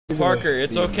Parker,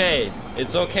 it's okay.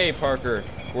 It's okay, Parker.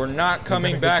 We're not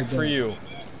coming back for you.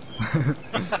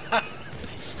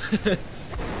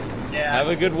 Yeah. Have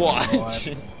a good watch.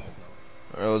 Alright,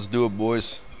 let's do it,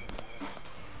 boys.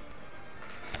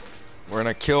 We're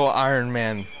gonna kill Iron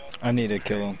Man. I need to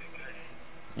kill him.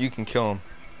 You can kill him.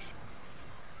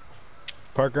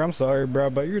 Parker, I'm sorry, bro,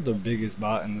 but you're the biggest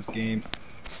bot in this game.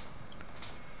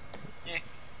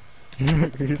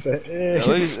 He said, eh. At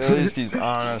least he's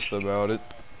honest about it.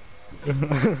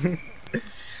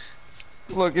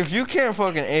 Look, if you can't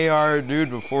fucking AR a dude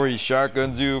before he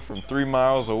shotguns you from 3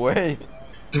 miles away,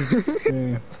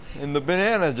 Yeah. and the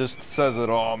banana just says it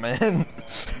all, man.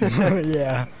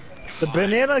 Yeah. The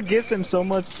banana gives him so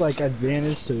much like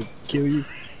advantage to kill you.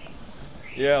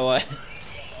 Yeah, like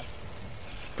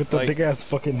With the Like- big ass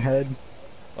fucking head.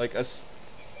 like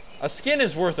a skin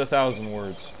is worth 1,000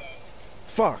 words.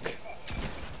 Fuck.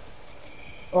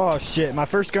 Oh shit, my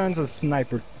first gun's a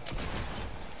sniper.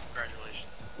 Congratulations.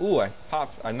 Ooh,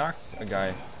 I knocked a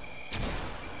guy.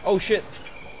 Oh shit.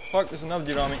 Fuck, there's another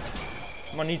dude on me.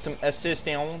 I'm gonna need some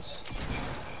assistance.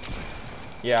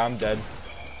 Yeah, I'm dead.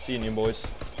 Seeing you boys.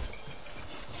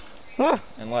 Ah!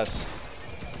 Unless.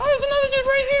 Oh, there's another dude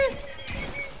right here!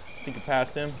 I think I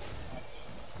passed him.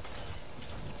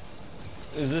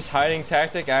 Is this hiding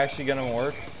tactic actually gonna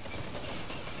work?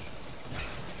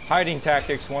 Hiding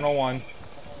tactics 101.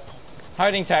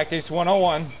 Hiding tactics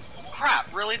 101.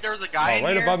 Crap, really? There was a guy in Oh,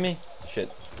 right here? above me. Shit.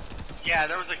 Yeah,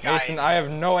 there was a guy. Mason, I have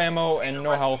no ammo and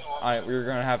no health. We're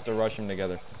gonna have to rush him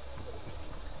together.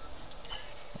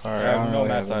 Alright, I have no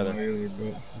mats either.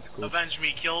 but it's cool. Avenge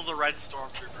me, kill the red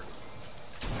stormtrooper.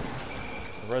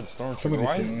 The red stormtrooper. Somebody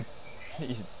Why see is me.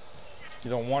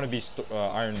 he's a wannabe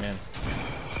Iron Man.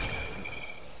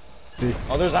 See.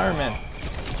 Oh, there's Iron Man.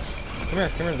 Come here,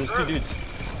 there's 2 dudes.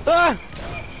 Ah!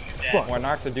 Fuck. Oh, I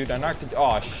knocked a dude,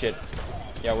 oh shit.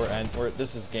 Yeah,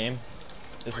 this is game.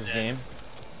 This is game.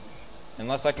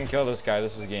 Unless I can kill this guy,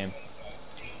 this is game.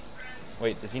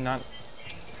 Wait, is he not?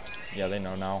 Yeah, they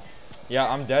know now. Yeah,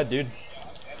 I'm dead, dude.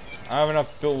 I have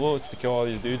enough bullets to kill all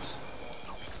these dudes.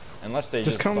 Unless they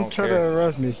just come don't try care. to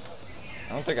arrest me.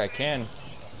 I don't think I can.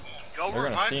 Go They're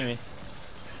gonna see me.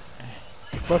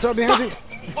 Watch out behind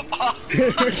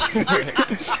you!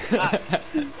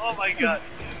 Oh my god.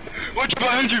 Watch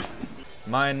behind you!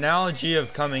 My analogy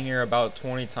of coming here about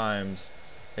 20 times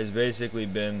has basically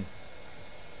been,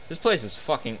 this place is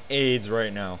fucking AIDS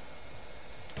right now.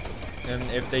 And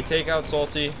if they take out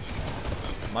Salty,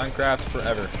 Minecraft's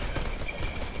forever.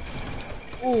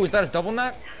 Ooh, is that a double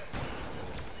knot?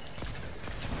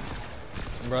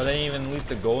 Bro, they didn't even release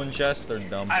the golden chest, they're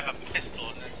dumb. I have a pistol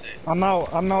and that's it. I'm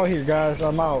out here, guys.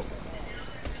 I'm out.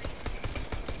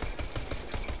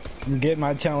 I'm getting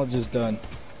my challenges done.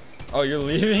 Oh, you're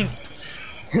leaving?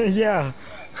 Yeah.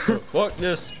 Fuck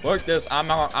this,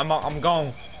 I'm out, I'm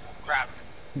gone. Crap.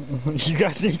 You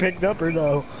got me picked up or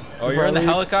no? Oh, If you're I in the leave?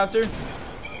 helicopter?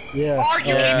 Yeah. Are you?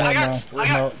 Yeah, I no, got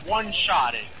no. one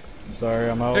shot in. I'm sorry,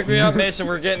 I'm out. Pick me up, Mason,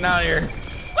 we're getting out of here.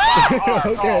 Oh,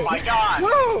 Okay. oh my god.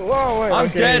 Whoa, wait. I'm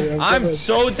okay, dead, I'm coming.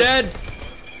 so dead.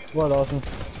 What, Austin?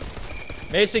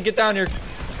 Mason, get down here.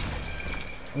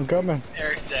 I'm coming.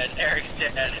 Eric's dead. Eric's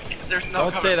dead. There's no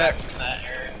Don't coming say back that. from that,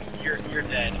 Eric. You're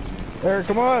dead. Eric,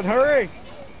 come on, hurry!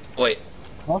 Wait,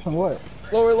 Austin, what?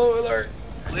 lower.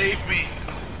 Leave me.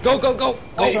 Go. Austin,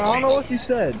 I don't know what you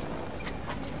said.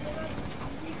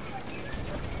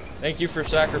 Thank you for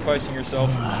sacrificing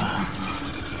yourself.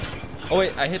 Oh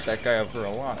wait, I hit that guy up for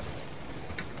a lot.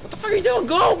 What the fuck are you doing?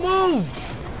 Go, move!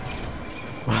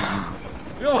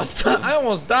 I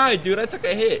almost died, dude. I took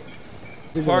a hit.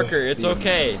 Parker, it's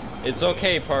okay. It's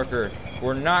okay, Parker.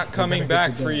 We're not coming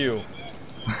back for you.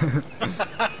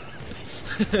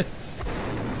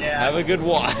 Yeah. Have a good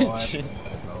watch.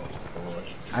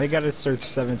 I gotta search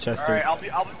 7 chests. Alright, I'll be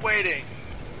waiting.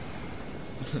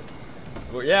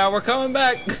 Well, yeah, we're coming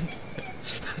back.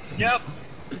 Yep.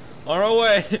 On our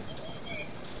way.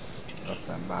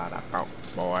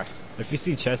 Boy. If you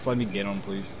see chests, let me get them,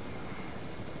 please.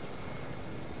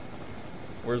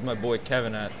 Where's my boy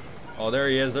Kevin at? Oh, there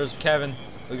he is. There's Kevin.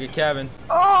 Look at Kevin.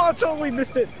 Oh, I totally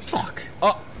missed it. Fuck.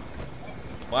 Oh.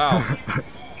 Wow.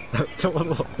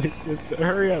 Totally missed it.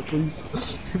 Hurry up, please.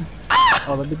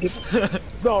 Oh, let me get.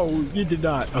 No, you did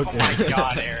not. Oh Okay. my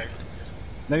god, Eric.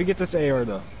 Let me get this AR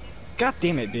though. God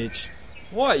damn it, bitch.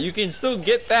 What? You can still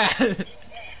get that.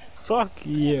 Fuck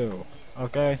you.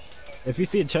 Okay. If you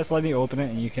see a chest, let me open it,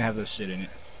 and you can have this shit in it.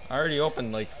 I already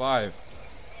opened like 5.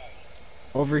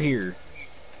 Over here.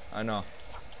 I know.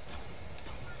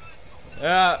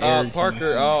 Yeah, Aired Parker.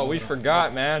 something. Oh, we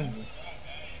forgot, man.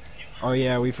 Oh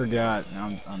yeah, we forgot.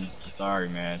 I'm sorry,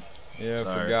 man. Yeah, I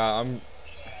Sorry. forgot.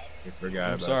 We forgot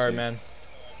I'm about sorry, you. man.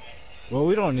 Well,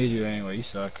 we don't need you anyway. You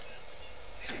suck.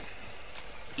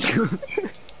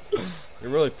 You're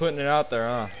really putting it out there,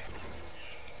 huh?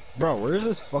 Bro, where's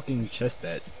this fucking chest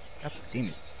at? God damn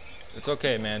it. It's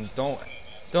okay, man. Don't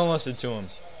listen to him.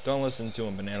 Don't listen to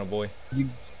him, Banana Boy.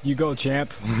 You go,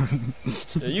 champ.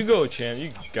 Yeah, you go, champ.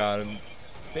 You got him.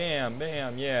 Bam,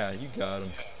 bam. Yeah, you got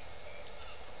him.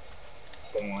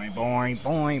 Boing, boing,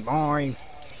 boing, boing.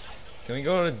 Can we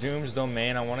go to Doom's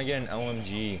Domain? I want to get an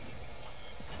LMG.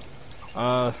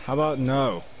 How about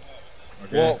no?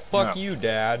 Okay. Well, fuck No. you,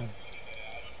 Dad.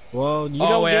 Well, you Oh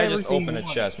don't wait, get I just everything opened a you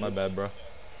want. chest. My bad, bro.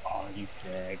 Oh, you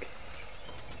fag.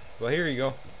 Well, here you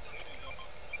go.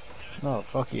 Oh,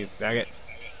 fuck you, faggot.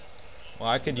 Well,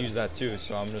 I could use that too,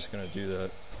 so I'm just gonna do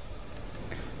that.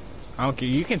 Okay,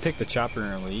 you can take the chopper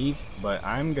and leave, but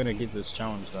I'm gonna get this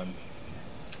challenge done.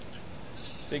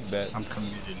 Big bet. I'm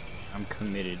committed. I'm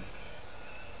committed.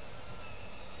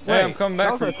 Hey, I'm coming back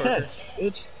that was for a you, Parker. test,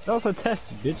 bitch. That was a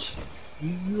test, bitch.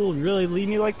 You'll really leave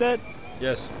me like that?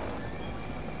 Yes.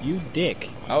 You dick.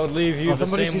 I would leave you Oh, the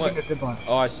somebody's same using way. a zip line.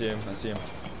 Oh, I see him. I see him.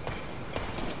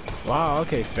 Wow,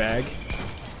 okay, fag.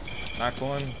 Knock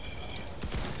one.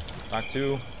 Knock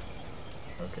two.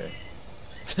 Okay.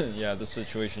 Yeah, the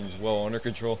situation is well under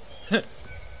control. Give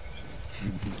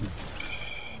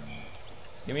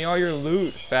me all your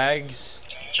loot, fags.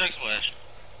 Chug splash.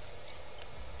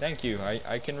 Thank you.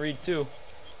 I can read too.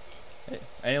 Hey,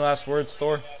 any last words,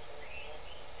 Thor?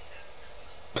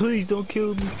 Please don't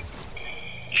kill me.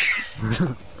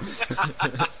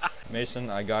 Mason,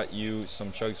 I got you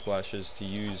some chug splashes to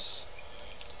use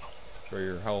for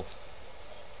your health.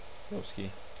 Broski.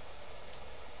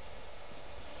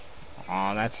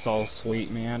 Aw, that's so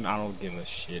sweet, man. I don't give a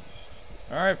shit.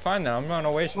 Alright, fine now. I'm not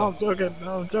gonna waste No, them. I'm joking.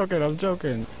 No, I'm joking. I'm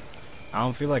joking. I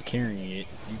don't feel like carrying it.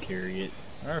 You carry it.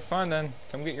 Alright, fine then.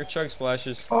 Come get your chug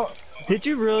splashes. Oh, did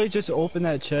you really just open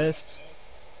that chest?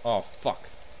 Oh, fuck.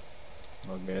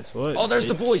 Well, guess what? Oh, there's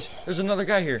the bitch? boys. There's another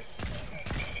guy here.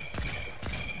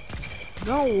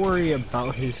 Don't worry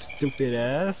about his stupid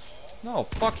ass. No,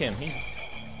 fuck him. He's...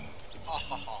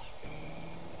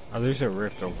 Oh, there's a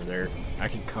rift over there. I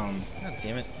can come. God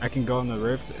damn it. I can go in the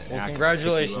rift. And Well, I can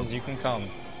congratulations. pick You can come.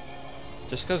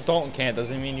 Just because Dalton can't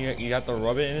doesn't mean you have to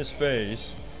rub it in his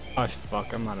face. you up. Oh,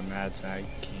 fuck. I'm out of mad, so I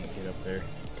can't get up there.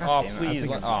 God Oh, damn it, I please.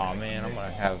 think I'm Oh, just- man. I'm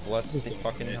gonna have less Just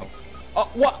fucking... get- Oh,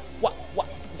 what?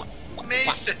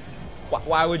 Mason.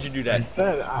 Why would you do I that?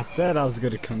 said I was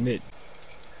gonna commit.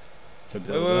 To Wait,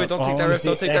 build wait, wait. up. Don't Oh, I take that wanna rift. see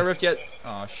Don't take that Ed. rift yet.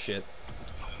 Oh, shit.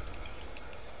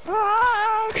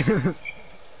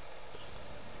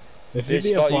 If you Bitch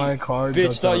see a thought flying car, Bitch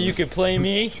don't thought tell you me. could play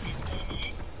me?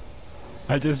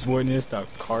 I just witnessed a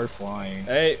car flying.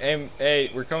 Hey,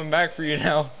 we're coming back for you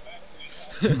now.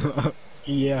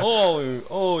 Yeah.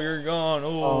 Oh, you're gone.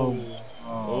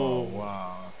 Oh,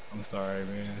 wow. I'm sorry,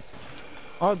 man.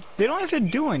 Oh, they don't even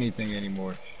do anything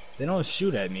anymore. They don't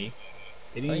shoot at me.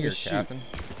 They I didn't think even you're shoot. capping.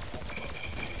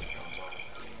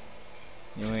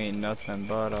 You ain't nothing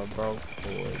but a broke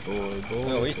boy.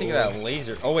 Oh, what do you think of that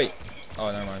laser? Oh, wait. Oh,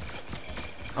 never mind.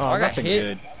 Oh, I got nothing hit.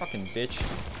 good. Fucking bitch.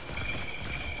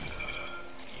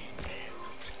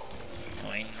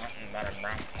 You ain't nothing but a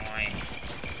brown boy.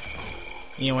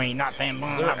 You ain't nothing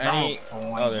but Is a there broke any...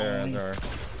 boy. Oh, there are.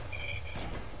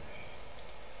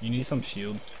 You need some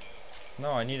shield.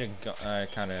 No, I need a gun. I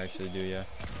kind of actually do, yeah.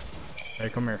 Hey,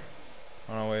 come here.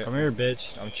 Oh, no, wait. Come here,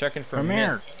 bitch. I'm checking for Come mint.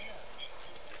 here.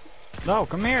 No,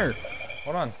 come here.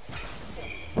 Hold on.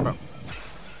 Bro.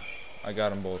 I got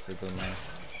them both. It doesn't matter.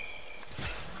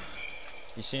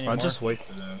 You see any I more? just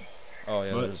wasted them. Oh,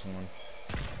 yeah, What? there's one.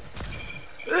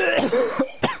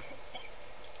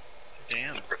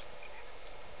 Damn.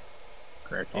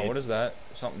 Crackhead. Oh, what is that?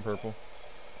 Something purple.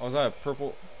 Oh, is that a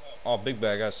purple? Oh, big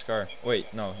bag. I got a scar.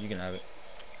 Wait, no, you can have it.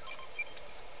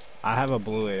 I have a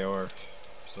blue AR,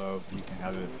 so you can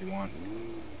have it if you want.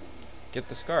 Get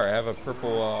the scar. I have a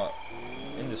purple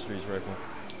Industries rifle.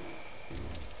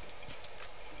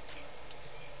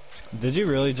 Did you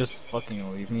really just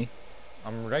fucking leave me?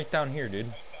 I'm right down here,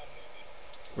 dude.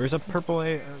 Where's a purple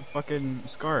fucking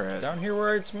scar at? Down here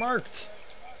where it's marked.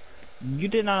 You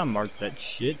did not mark that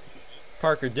shit.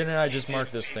 Parker, didn't I just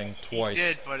mark this thing twice? You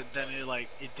did, but then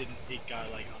it didn't. It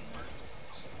got like unmarked.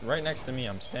 It's right next to me.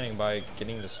 I'm standing by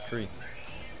getting this tree.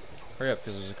 Hurry up,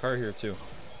 because there's a car here too.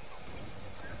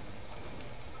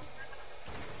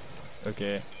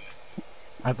 Okay.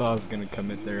 I thought I was gonna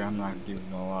commit there. I'm not giving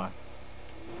no lie.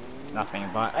 Nothing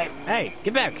but hey,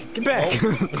 get back, get back.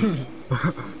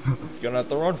 Oh. Gonna have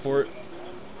to run for it.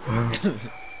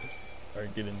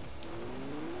 Alright, get in.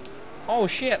 Oh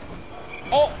shit!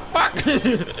 Oh fuck!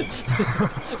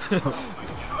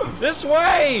 This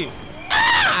way!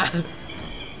 Ah!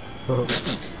 Oh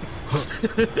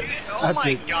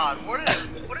my god, what is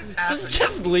happening?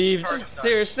 Just leave. Just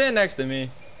here, stand next to me.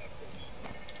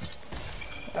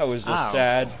 That was just Ow.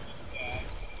 sad.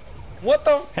 What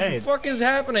the Hey. fuck is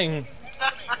happening?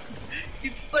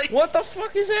 What the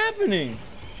fuck is happening?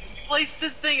 Place the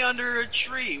thing under a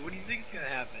tree. What do you think's gonna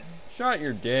happen? Shot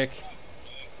your dick.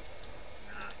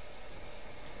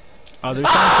 Oh, there's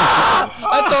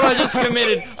I thought I just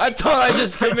committed. I thought I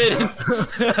just committed.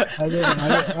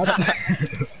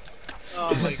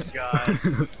 Oh my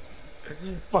god.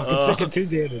 Fucking second 2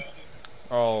 damage.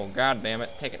 Oh god damn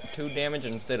it! Taking 2 damage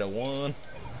instead of 1. You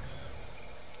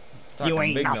Talking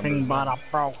ain't big nothing numbers. but a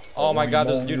pro. Oh my god,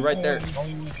 there's a dude right there.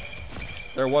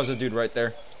 There was a dude right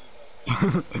there.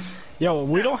 Yo,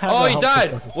 we don't have. Oh, the he health to died.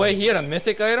 sacrifice. Wait, he had a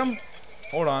mythic item?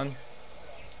 Hold on.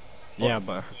 Yeah,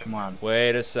 but come on.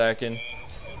 Wait a second.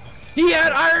 He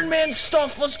had Iron Man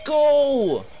stuff. Let's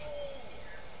go.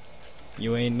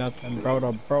 You ain't nothing but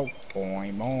a broke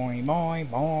boy, boy, boy,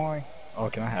 boy. Oh,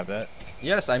 can I have that?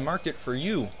 Yes, I marked it for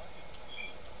you.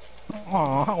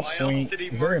 Aw, how else sweet. did he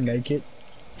Is there a mark make it?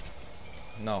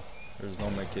 No, there's no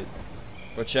make it.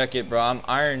 But check it, bro. I'm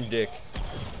Iron Dick.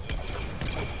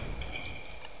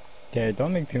 Okay,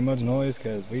 don't make too much noise,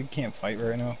 cause we can't fight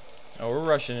right now. Oh, we're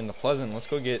rushing into Pleasant. Let's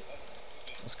go get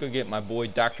my boy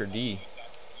Dr. D.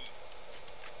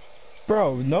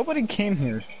 Bro, nobody came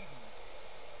here.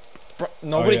 Bro,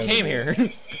 nobody yeah, came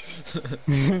they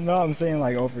here. No, I'm saying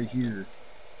like over here.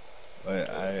 But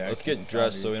I Let's can't get stop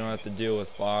dressed so we these. don't have to deal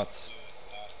with bots.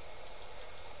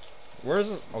 Where's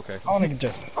this? Okay. I wanna get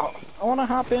dressed. Oh, I wanna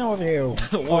hop in with you.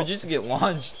 Well, we just get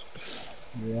launched.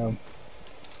 Yeah.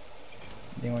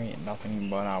 You ain't nothing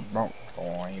but a broke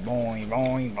boy, boy,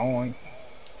 boy, boy.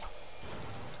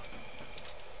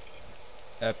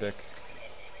 Epic.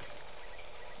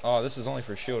 Oh, this is only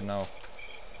for shield now.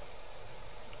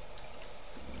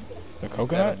 The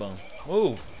coconut? Bum.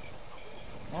 Move.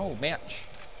 Oh, match.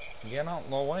 Get out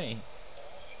the way.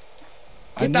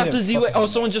 I Get out need the a Z way. Oh, fucking-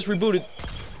 someone just rebooted.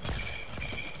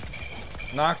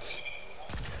 Knocked.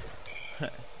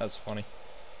 That's funny.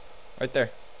 Right there.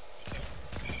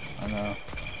 I know.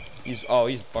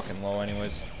 He's fucking low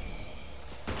anyways.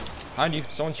 Behind you.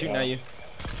 Someone's shooting at you.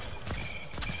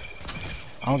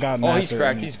 I don't got Oh, he's master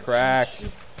cracked. in- He's cracked.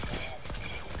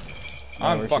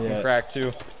 I'm where's he fucking at? cracked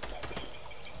too.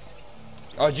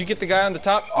 Oh, did you get the guy on the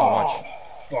top? Oh,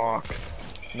 watch.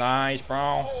 Fuck. Nice,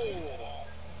 bro.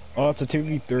 Oh, it's a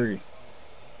 2v3.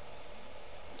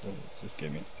 Just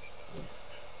give me.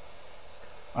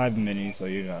 I have minis, so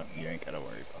you ain't gotta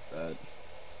worry about that.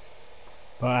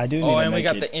 But I do need Oh, to and we make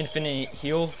got it. the infinite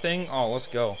heal thing. Oh, let's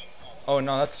go. Oh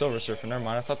no, that's Silver Surfer. Never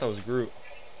mind. I thought that was Groot.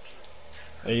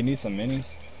 Hey, you need some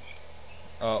minis?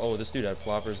 Oh, this dude had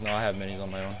floppers. No, I have minis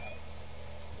on my own.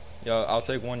 Yo, I'll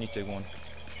take one. You take one.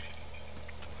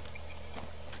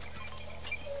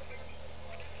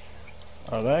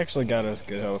 Oh, that actually got us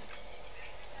good health.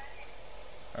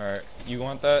 All right, you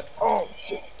want that? Oh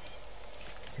shit.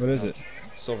 What is it?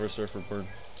 Silver Surfer bird.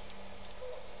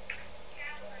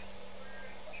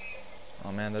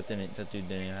 Oh man, that dude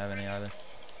didn't even have any either.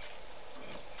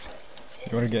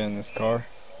 You wanna get in this car?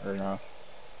 Or no?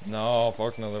 No,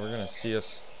 fortunately, we're gonna see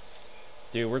us.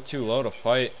 Dude, we're too low to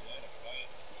fight.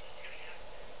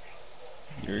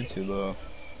 You're too low.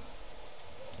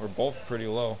 We're both pretty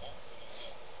low.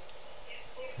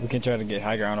 We can try to get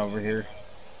high ground over here.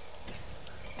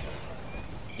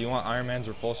 Do you want Iron Man's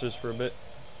repulsors for a bit?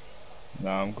 No,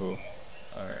 I'm cool.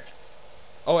 Alright.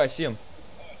 Oh, I see him.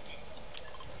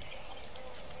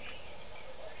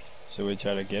 Should we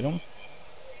try to get him?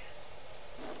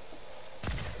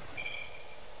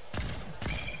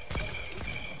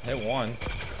 Hit one.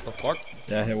 The fuck?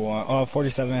 Yeah, hit one. Oh,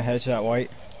 47 headshot white.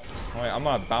 Wait, I'm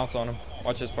gonna bounce on him.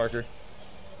 Watch this, Parker.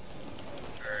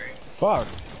 Alright. Fuck.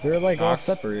 They're like all Knocked.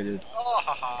 separated. Oh,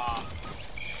 haha.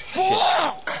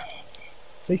 Fuck!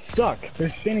 They suck. They're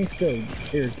standing still.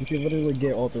 Here, you can literally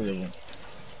get all 3 of them.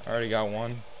 I already got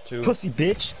one, two. Pussy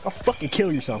bitch! I'll fucking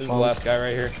kill yourself, This is the Holly. last guy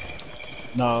right here.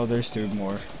 No, there's 2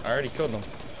 more. I already killed him.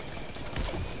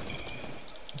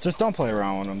 Just don't play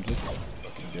around with them. Just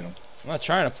fucking get them. I'm not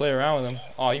trying to play around with him.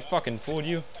 Oh, he fucking fooled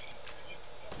you.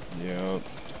 Yep.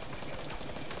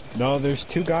 No, there's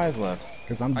 2 guys left.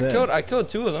 Cause I'm dead. I killed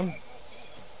 2 of them.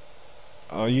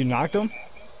 Oh, you knocked them?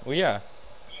 Well, yeah.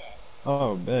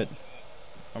 Oh, bet.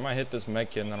 I might hit this med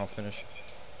kit and then I'll finish.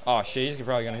 Oh shit, he's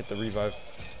probably gonna hit the revive.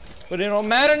 But it don't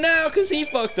matter now because he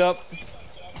fucked up.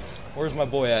 Where's my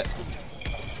boy at?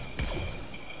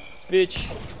 Bitch.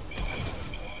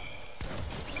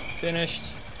 Finished.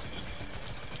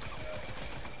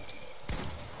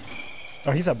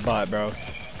 Oh, he's a bot, bro.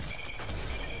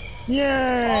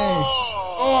 Yay!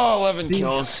 Oh, 11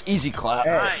 kills. Easy clap.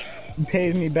 Hey, you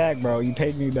paid me back, bro. You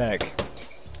paid me back.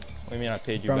 What do you mean I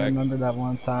paid you Don't back? remember that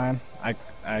one time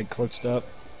I clutched up?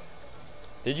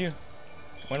 Did you?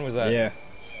 When was that? Yeah.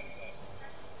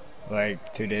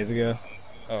 Like 2 days ago.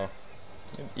 Oh.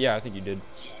 Yeah, I think you did.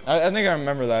 I think I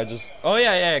remember that. Oh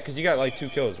yeah, because you got like 2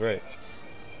 kills, right?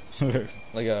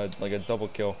 like a double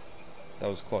kill. That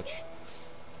was clutch.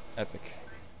 Epic.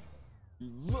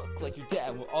 You look like your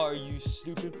dad, well, are you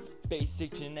stupid?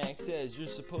 Basic genetics says you're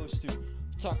supposed to.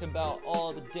 Talking about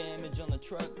all the damage on the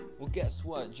truck. Well, guess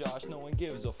what, Josh? No one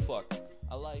gives a fuck.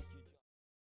 I like